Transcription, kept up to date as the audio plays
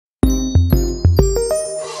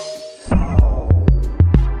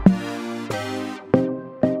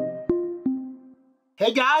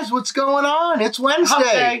guys, what's going on? It's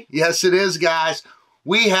Wednesday. Yes, it is, guys.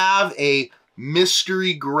 We have a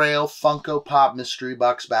Mystery Grail Funko Pop Mystery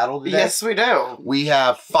Box Battle today. Yes, we do. We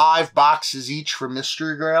have 5 boxes each for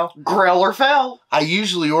Mystery Grail. Grail or fail. I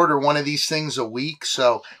usually order one of these things a week,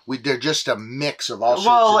 so they're just a mix of all sorts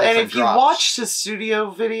of Well, different and if you drops. watched his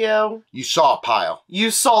studio video, you saw a pile.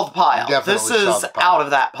 you saw the pile. Definitely this saw is the pile. out of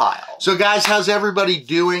that pile. So, guys, how's everybody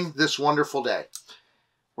doing this wonderful day?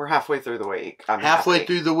 We're halfway through the week. Halfway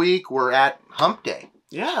through the week, we're at Hump Day.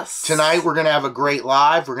 Yes. Tonight, we're going to have a great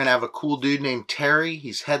live. We're going to have a cool dude named Terry.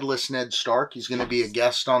 He's Headless Ned Stark. He's going to be a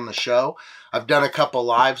guest on the show. I've done a couple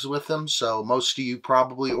lives with him, so most of you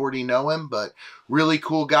probably already know him, but really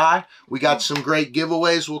cool guy. We got some great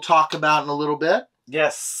giveaways we'll talk about in a little bit.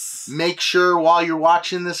 Yes. Make sure while you're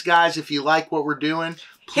watching this, guys, if you like what we're doing,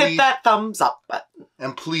 please, hit that thumbs up button.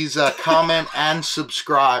 And please comment and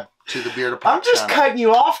subscribe to the BeardofPOP I'm just channel. cutting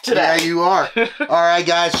you off today. Yeah, you are. All right,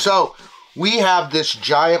 guys. So we have this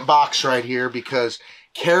giant box right here because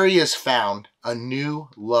Carrie has found a new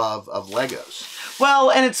love of Legos. Well,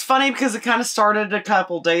 and it's funny because it kind of started a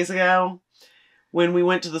couple days ago when we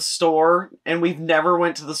went to the store, and we've never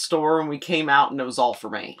went to the store, and we came out and it was all for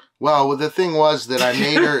me. Well, the thing was that I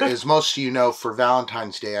made her, as most of you know, for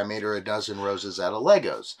Valentine's Day, I made her a dozen roses out of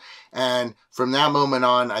Legos. And from that moment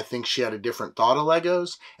on, I think she had a different thought of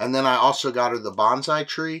Legos. And then I also got her the bonsai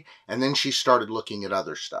tree, and then she started looking at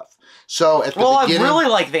other stuff. So at the beginning, I really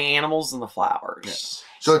like the animals and the flowers. Yeah.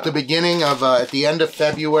 So at the beginning of, at the end of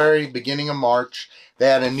February, beginning of March, they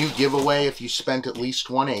had a new giveaway if you spent at least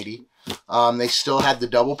 $180. They still had the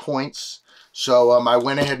double points. So I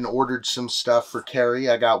went ahead and ordered some stuff for Carrie.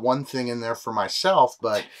 I got one thing in there for myself,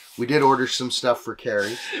 but we did order some stuff for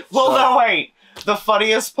Carrie. Well, so, no, wait. The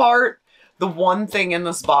funniest part, the one thing in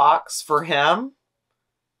this box for him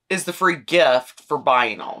is the free gift for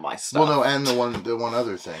buying all my stuff. Well, no, and the one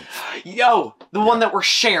other thing. Yo, the one that we're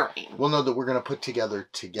sharing. Well, no, that we're going to put together.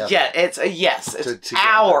 Yeah, it's yes, it's together,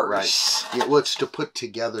 ours. Right. Yeah, well, it's to put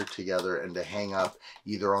together and to hang up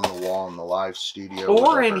either on the wall in the live studio. Or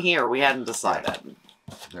whatever. in here. We hadn't decided.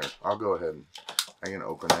 There, I'll go ahead. I can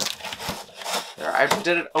open it. There, I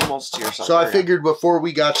did it almost to your side. So I figured before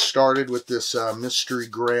we got started with this Mystery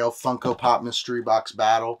Grail Funko Pop Mystery Box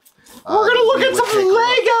Battle, we're going to look at some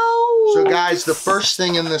Legos! So guys, the first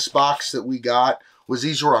thing in this box that we got was,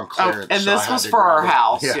 these were on clearance. Oh, and this was for our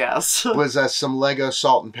house, yes. Was some Lego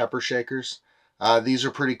salt and pepper shakers. These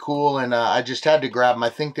are pretty cool, and I just had to grab them. I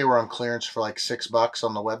think they were on clearance for like $6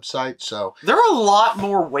 on the website. So they're a lot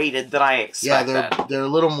more weighted than I expected. Yeah, they're a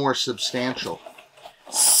little more substantial.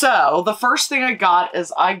 So, the first thing I got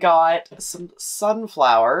is I got some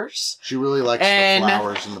sunflowers. She really likes the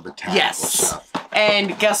flowers and the botanical stuff.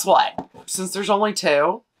 And guess what? Since there's only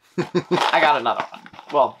 2, I got another one.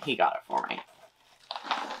 Well, he got it for me.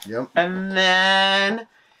 Yep. And then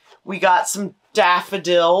we got some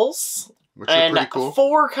daffodils. Which are pretty cool.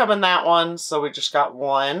 4 come in that one, so we just got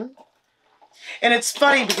 1. And it's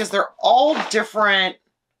funny because they're all different.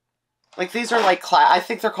 Like, these are like, I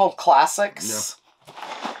think they're called classics. Yeah.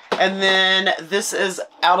 And then this is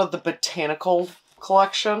out of the botanical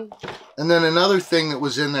collection. And then another thing that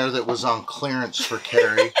was in there that was on clearance for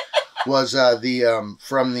Carrie was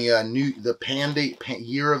from the Panda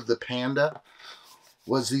Year of the Panda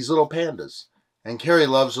was these little pandas. And Carrie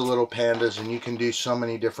loves the little pandas, and you can do so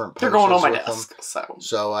many different poses. They're going on my with desk, them.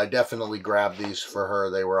 So I definitely grabbed these for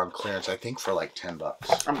her. They were on clearance, I think, for like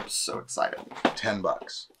 $10. I'm so excited.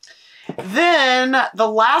 $10. Then the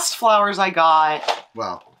last flowers I got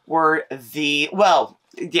were the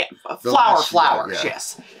flowers,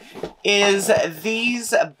 yes. Is these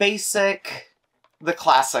the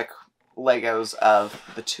classic Legos of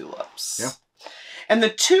the tulips. Yeah. And the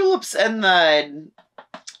tulips and the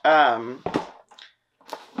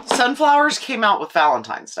sunflowers came out with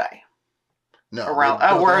Valentine's Day. No.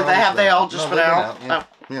 They all just been out? Yeah.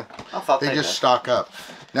 Yeah. I thought they just stock up.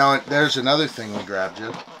 Now, there's another thing we grabbed,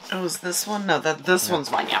 you. Oh, is this one? No, this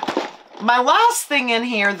one's mine, yeah. My last thing in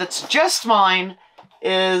here that's just mine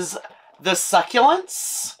is the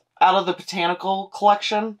succulents out of the botanical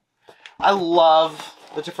collection. I love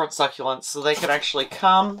the different succulents, so they can actually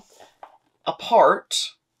come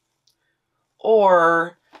apart,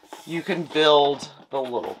 or you can build the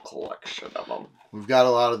little collection of them. We've got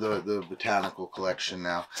a lot of the botanical collection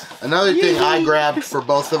now. Another thing I grabbed for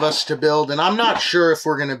both of us to build, and I'm not sure if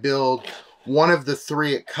we're going to build one of the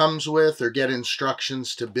 3 it comes with or get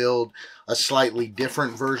instructions to build a slightly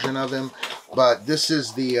different version of him, but this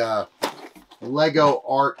is the Lego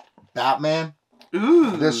Art Batman.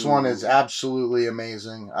 Ooh. This one is absolutely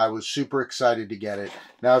amazing. I was super excited to get it.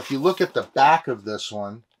 Now, if you look at the back of this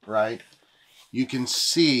one, right, you can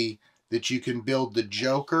see that you can build the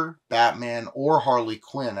Joker, Batman, or Harley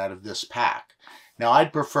Quinn out of this pack. Now,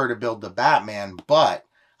 I'd prefer to build the Batman, but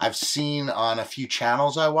I've seen on a few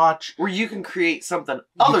channels I watch where you can create something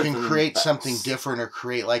other than you can create those. something different, or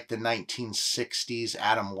create like the 1960s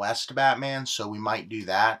Adam West Batman, so we might do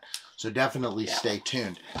that. So definitely stay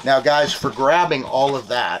tuned. Now, guys, for grabbing all of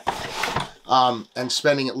that and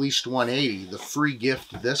spending at least $180, the free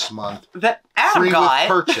gift this month, that Adam free got.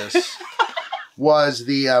 with purchase, was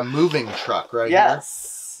the moving truck right here,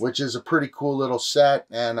 which is a pretty cool little set.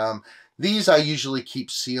 And these I usually keep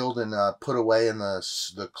sealed and put away in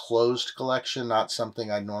the closed collection, not something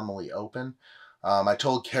I normally open. I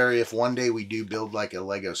told Carrie if one day we do build like a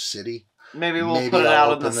Lego city, maybe put it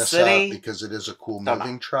out in the city, because it is a cool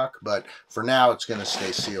moving truck. But for now, it's going to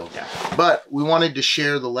stay sealed. Yeah. But we wanted to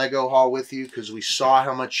share the Lego haul with you because we saw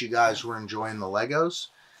how much you guys were enjoying the Legos.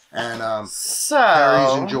 And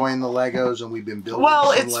Carrie's enjoying the Legos, and we've been building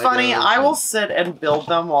some it's Legos, funny. I will sit and build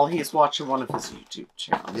them while he's watching one of his YouTube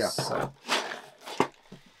channels. Yeah. So.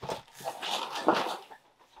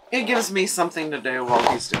 It gives me something to do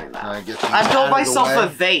while he's doing that. I built myself a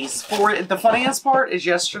vase. The funniest part is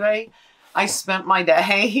yesterday, I spent my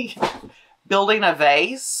day building a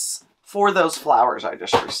vase for those flowers I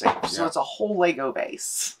just received. So it's a whole Lego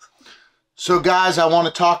vase. So, guys, I want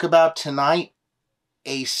to talk about tonight.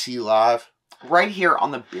 AC Live. Right here on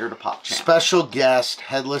the BeardofPOP channel. Special guest,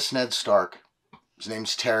 Headless Ned Stark. His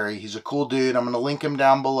name's Terry. He's a cool dude. I'm going to link him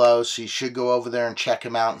down below, so you should go over there and check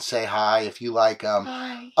him out and say hi if you like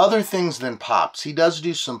other things than Pops. He does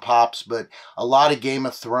do some Pops, but a lot of Game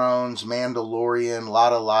of Thrones, Mandalorian, a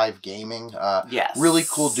lot of live gaming. Yes. Really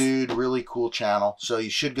cool dude, really cool channel. So you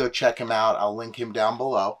should go check him out. I'll link him down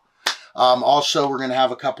below. Also, we're going to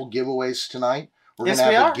have a couple giveaways tonight. We're going to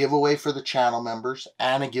have a giveaway for the channel members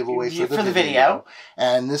and a giveaway for the video.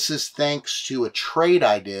 And this is thanks to a trade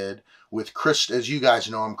I did with Chris, as you guys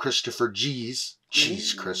know him, Christopher G's.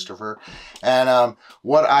 Jeez, Christopher. And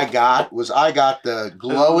what I got was the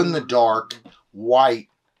glow-in-the-dark white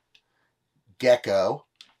gecko.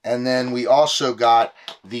 And then we also got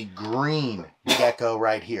the green gecko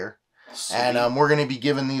right here. Sweet. And we're going to be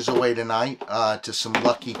giving these away tonight to some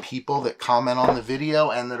lucky people that comment on the video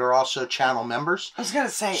and that are also channel members. I was going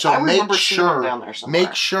to say, so I remember seeing them down there somewhere.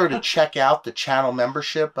 Make sure to check out the channel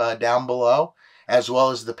membership down below, as well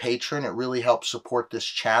as the Patreon. It really helps support this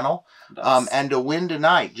channel. And to win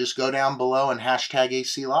tonight, just go down below and hashtag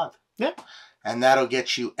AC Live. Yep. And that'll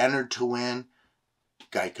get you entered to win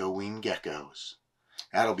Geico Ween Geckos.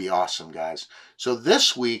 That'll be awesome, guys. So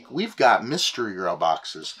this week, we've got Mystery Grail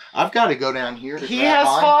boxes. I've got to go down here to grab mine. He has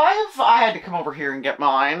 5. I had to come over here and get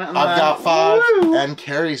mine. And I've got 5, and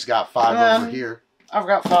Carrie's got 5 over here. I've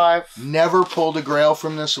got 5. Never pulled a Grail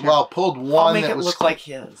from this. Well, pulled one I'll make it look like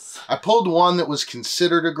his. I pulled one that was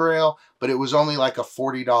considered a Grail, but it was only like a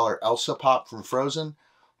 $40 Elsa Pop from Frozen.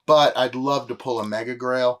 But I'd love to pull a Mega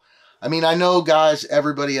Grail. I mean, I know, guys,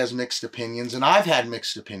 everybody has mixed opinions, and I've had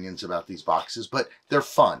mixed opinions about these boxes, but they're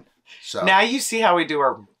fun. So now you see how we do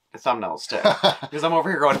our thumbnails, too. Because I'm over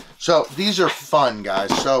here going... So these are fun, guys.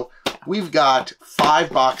 So we've got 5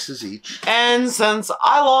 boxes each. And since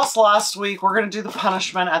I lost last week, we're going to do the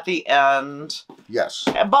punishment at the end. Yes.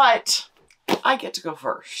 But I get to go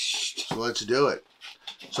first. So let's do it.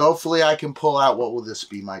 So hopefully I can pull out, what will this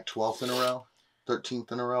be, my 12th in a row?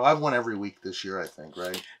 13th in a row? I've won every week this year, I think,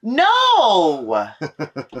 right? No!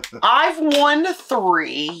 I've won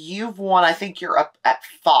 3. You've won, I think you're up at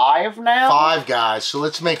 5 now. 5, guys. So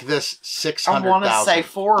let's make this 600,000. I want to say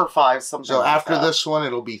 4 or 5, something so like after that. This one,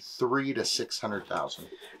 it'll be 3 to 600,000.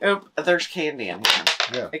 Oh, there's candy in here.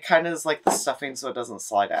 Yeah. It kind of is like the stuffing so it doesn't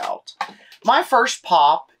slide out. My first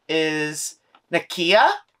pop is Nakia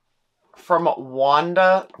from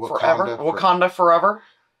Wakanda Forever.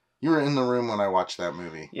 You were in the room when I watched that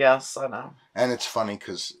movie. Yes, I know. And it's funny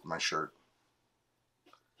because my shirt,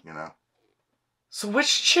 you know. So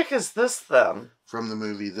which chick is this then? From the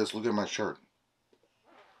movie, look at my shirt.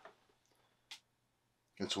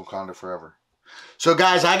 It's Wakanda Forever. So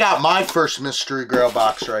guys, I got my first Mystery Grail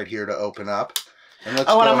box right here to open up. And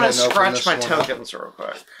let's and I'm going to scratch my tokens real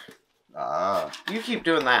quick. Ah. You keep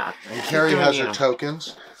doing that. And Carrie has her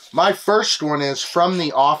tokens. My first one is from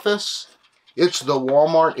The Office. It's the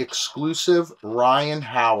Walmart exclusive Ryan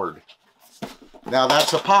Howard. Now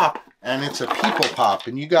that's a pop, and it's a People Pop,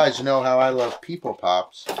 and you guys know how I love People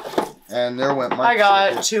Pops. And there went my... I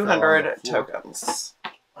got 200 tokens.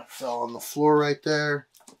 I fell on the floor right there.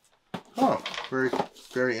 Oh, very,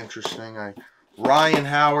 very interesting. Ryan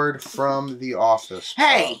Howard from The Office.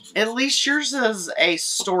 Hey, at least yours is a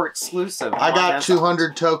store exclusive. I got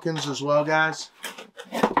 200 tokens as well, guys.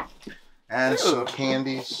 And some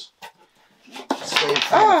candies. Save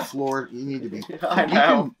from the floor. You need to be. I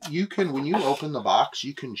know. You can when you open the box,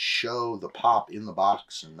 you can show the pop in the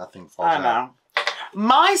box and nothing falls out. I know.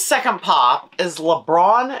 My second pop is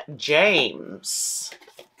LeBron James.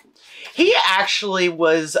 He actually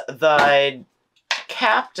was the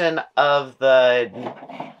captain of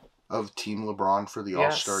Team LeBron for the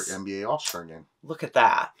All-Star NBA All-Star game. Look at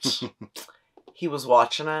that. He was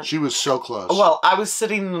watching it. She was so close. Well, I was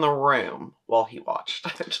sitting in the room while he watched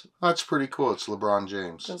it. That's pretty cool. It's LeBron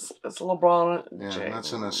James. It's LeBron James. Yeah,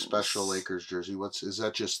 that's in a special Lakers jersey. Is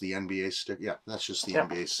that just the NBA stick? Yeah, that's just the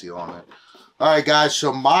NBA seal on it. All right, guys.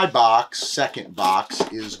 So my second box,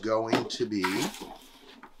 is going to be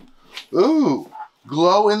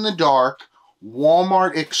glow in the dark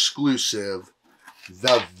Walmart exclusive,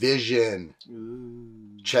 The Vision. Ooh.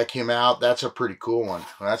 Check him out. That's a pretty cool one.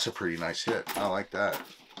 That's a pretty nice hit. I like that.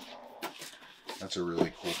 That's a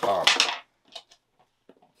really cool pop.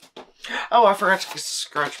 Oh, I forgot to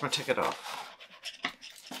scratch my ticket off.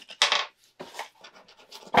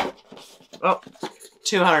 Oh,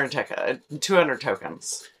 200 ticket, 200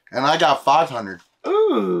 tokens. And I got 500.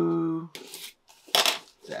 Ooh.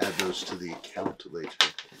 To add those to the account later.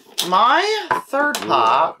 My third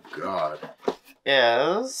pop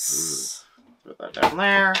is... Put that down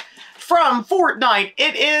there. From Fortnite,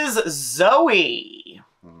 it is Zoe.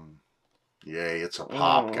 Yay, it's a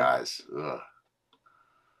pop, guys.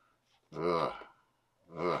 Ugh.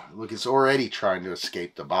 Look, it's already trying to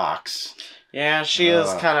escape the box. Yeah, she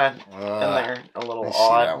is kind of in there a little odd.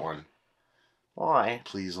 See that one. Why?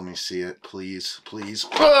 Please, let me see it. Please.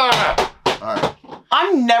 All right.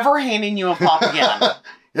 I'm never handing you a pop again.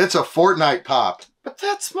 It's a Fortnite pop. But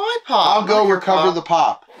that's my pop. I'll go recover the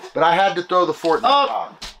pop. But I had to throw the Fortnite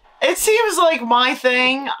pop. It seems like my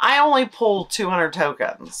thing, I only pulled 200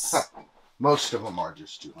 tokens. Most of them are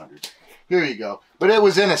just 200. Here you go. But it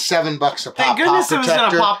was in a $7 a pop. Thank goodness it was in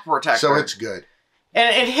a pop protector. So it's good.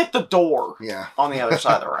 And it hit the door on the other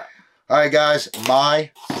side of the rack. All right, guys.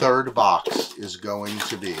 My third box is going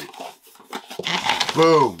to be...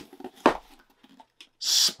 Boom.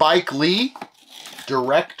 Spike Lee,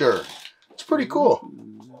 director. It's pretty cool.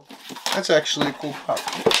 That's actually a cool pop.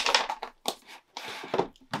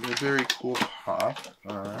 A very cool pop.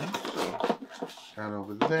 Alright. So, that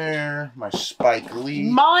over there. My Spike Lee.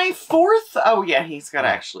 My fourth... Oh, yeah, he's got to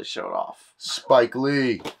actually show it off. Spike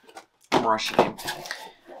Lee. I'm rushing him.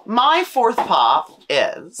 My fourth pop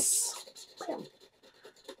is...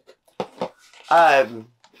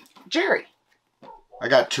 Jerry. I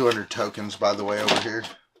got 200 tokens, by the way, over here.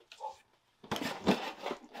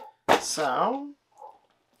 So,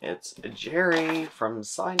 it's Jerry from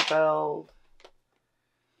Seinfeld.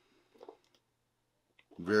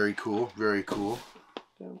 Very cool. Very cool.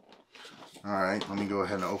 Yeah. All right, let me go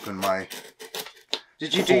ahead and open my...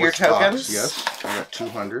 Did you do your tokens? Box. Yes, I got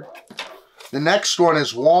 200. The next one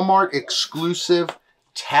is Walmart exclusive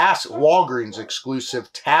Walgreens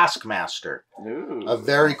exclusive Taskmaster. Ooh. A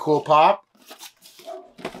very cool pop.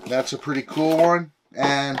 That's a pretty cool one.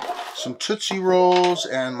 And some Tootsie Rolls,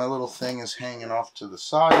 and my little thing is hanging off to the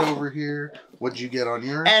side over here. What'd you get on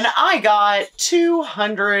yours? And I got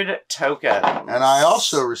 200 tokens. And I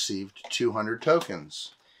also received 200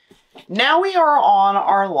 tokens. Now we are on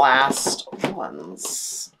our last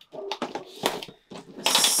ones.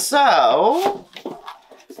 So,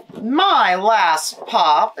 my last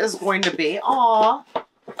pop is going to be,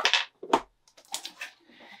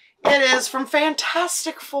 it is from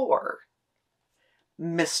Fantastic Four.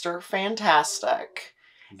 Mr. Fantastic.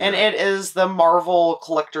 And it is the Marvel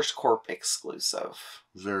Collector's Corp exclusive.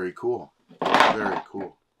 Very cool. Very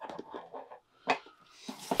cool.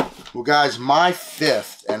 Well, guys, my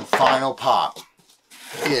fifth and final pop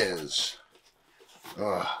is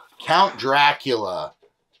Count Dracula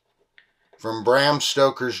from Bram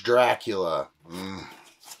Stoker's Dracula.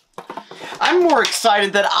 I'm more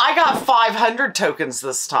excited that I got 500 tokens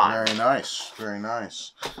this time. Very nice. Very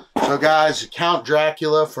nice. So, guys, Count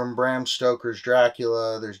Dracula from Bram Stoker's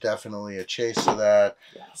Dracula. There's definitely a chase of that.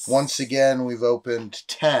 Yes. Once again, we've opened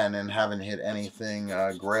 10 and haven't hit anything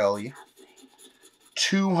Grail-y.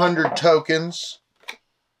 200 tokens.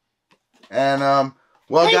 And,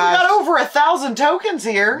 well, hey, guys. we got over 1,000 tokens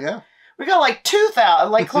here. Yeah. We got like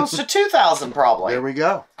 2,000, like close to 2,000 probably. There we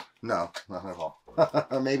go. No, not at all.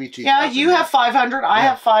 Maybe 2,000. Yeah, you have 500, I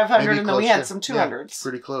have 500, and then we had some 200s. Yeah,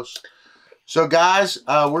 pretty close. So, guys,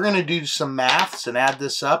 we're going to do some maths and add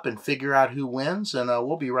this up and figure out who wins, and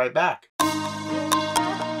we'll be right back.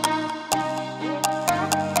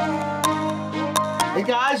 Hey,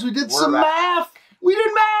 guys, we did some math. We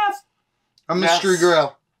did math. A mystery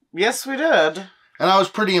grill. Yes, we did. And I was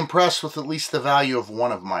pretty impressed with at least the value of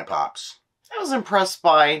one of my Pops. I was impressed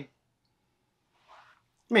by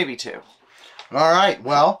maybe 2. All right,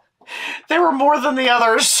 well. They were more than the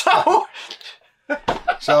others, so...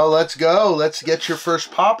 So let's go. Let's get your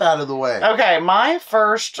first Pop out of the way. Okay, my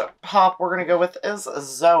first Pop we're going to go with is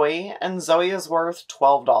Zoe, and Zoe is worth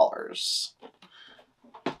 $12.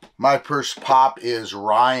 My first Pop is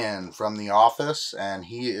Ryan from The Office, and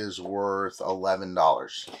he is worth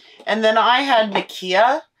 $11. And then I had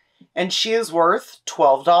Nakia, and she is worth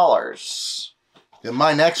 $12. Then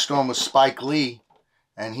my next one was Spike Lee,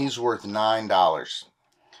 and he's worth $9.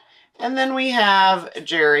 And then we have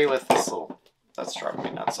Jerry with this little... That's driving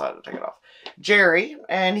me nuts, so I had to take it off. Jerry,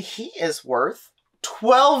 and he is worth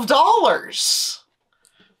 $12.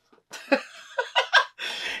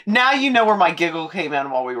 Now you know where my giggle came in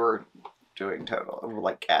while we were doing total. We're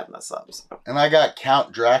like adding this up. So. And I got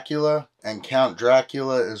Count Dracula, and Count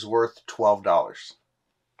Dracula is worth $12.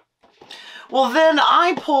 Well, then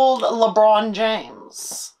I pulled LeBron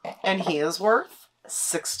James, and he is worth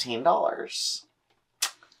 $16.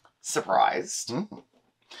 Surprised. Mm-hmm.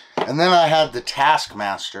 And then I had the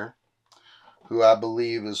Taskmaster, who I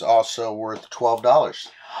believe is also worth $12.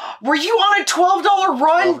 Were you on a $12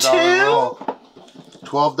 run $12 too? roll.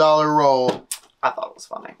 $12 roll. I thought it was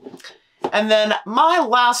funny. And then my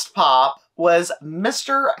last Pop was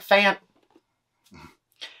Mr.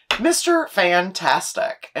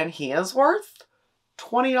 Fantastic, and he is worth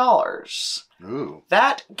 $20. Ooh.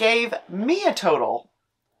 That gave me a total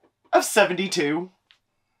of $72.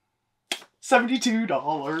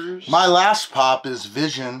 My last Pop is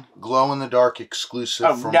Vision, glow-in-the-dark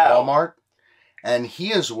exclusive from Walmart. And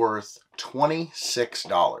he is worth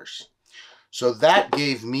 $26. So that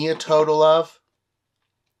gave me a total of...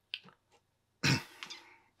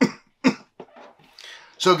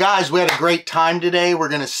 So guys, we had a great time today. We're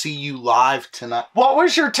going to see you live tonight. What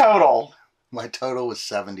was your total? My total was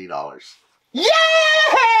 $70.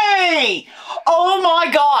 Yay! Oh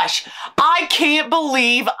my gosh. I can't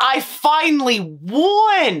believe I finally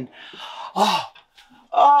won.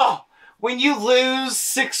 Oh, when you lose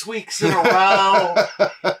 6 weeks in a row,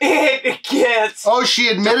 it gets Oh, she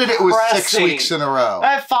admitted depressing. It was 6 weeks in a row.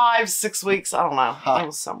 5, 6 weeks. I don't know. I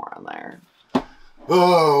was somewhere in there.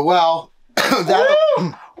 Oh, well,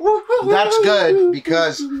 that's good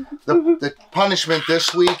because the punishment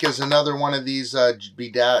this week is another one of these and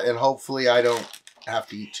hopefully I don't have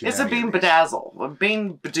to eat too many. It's a bean bedazzled. A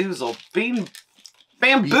bean bedoozled. Bean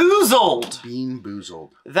bamboozled. Bean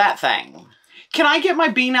boozled. That thing. Can I get my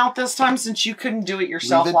bean out this time since you couldn't do it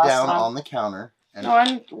yourself last time? Leave it down on the counter. And go ahead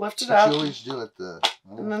and lift it up. You always do it.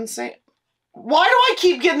 And then say, why do I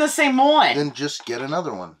keep getting the same one? Then just get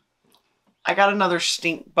another one. I got another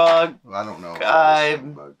stink bug. I don't know.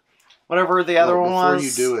 Stink bug. Whatever the other one was.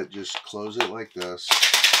 Before you do it, just close it like this.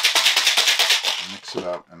 Mix it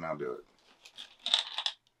up and now do it.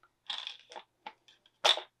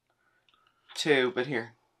 2, but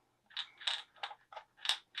here.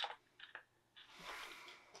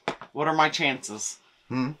 What are my chances?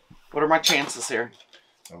 What are my chances here?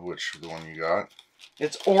 Of which the one you got?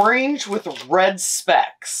 It's orange with red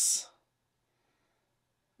specks.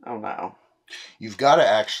 Oh no. You've got to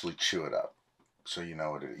actually chew it up. So you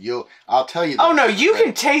know what it is. I'll tell you. Oh no, you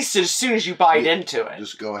can taste it as soon as you bite into it.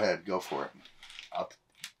 Just go ahead. Go for it. I'll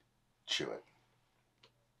chew it.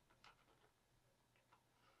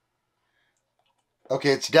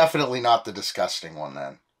 Okay, it's definitely not the disgusting one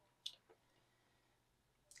then.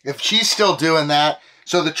 If she's still doing that.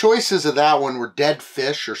 So the choices of that one were dead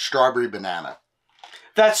fish or strawberry banana.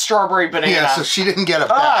 That's strawberry banana. Yeah, so she didn't get a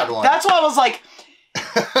bad one. That's why I was like,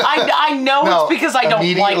 I know No, it's because I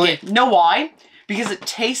don't like it. Know why? Because it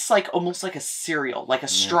tastes like almost like a cereal, like a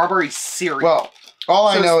strawberry cereal. Well, all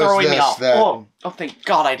I know is this, that oh, thank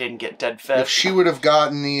God I didn't get dead fish. if she would have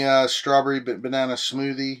gotten the strawberry banana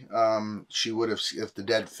smoothie, she would have, if the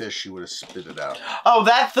dead fish, she would have spit it out. Oh,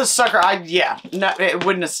 that's the sucker. No, it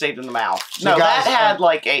wouldn't have stayed in the mouth. No, guys, that had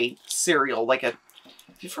like a cereal, like a, have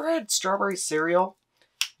you ever had strawberry cereal?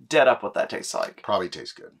 Dead up what that tastes like. Probably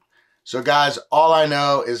tastes good. So guys, all I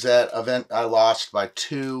know is that event I lost by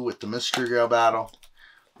 2 with the Mystery Grail battle.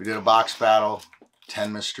 We did a box battle,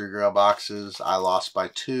 10 Mystery Grail boxes. I lost by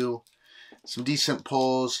 2. Some decent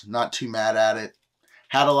pulls, not too mad at it.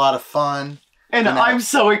 Had a lot of fun. And I'm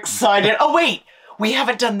so excited. Oh wait, we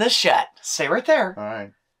haven't done this yet. Stay right there. All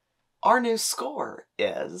right. Our new score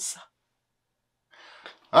is...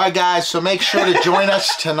 All right, guys, so make sure to join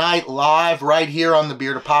us tonight live right here on the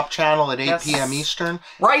BeardofPOP channel at 8 p.m. Eastern.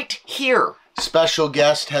 Right here. Special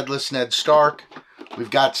guest, Headless Ned Stark. We've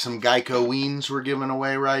got some Geico Weens we're giving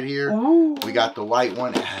away right here. Ooh. We got the white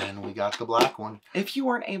one and we got the black one. If you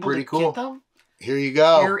weren't able Pretty to cool. get them, here you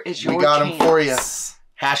go. here is your We got chance. them for you.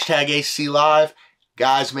 Hashtag AC Live.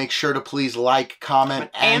 Guys, make sure to please like, comment,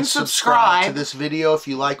 and subscribe to this video if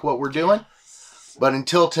you like what we're doing. But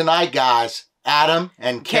until tonight, guys, Adam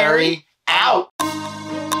and Carrie out.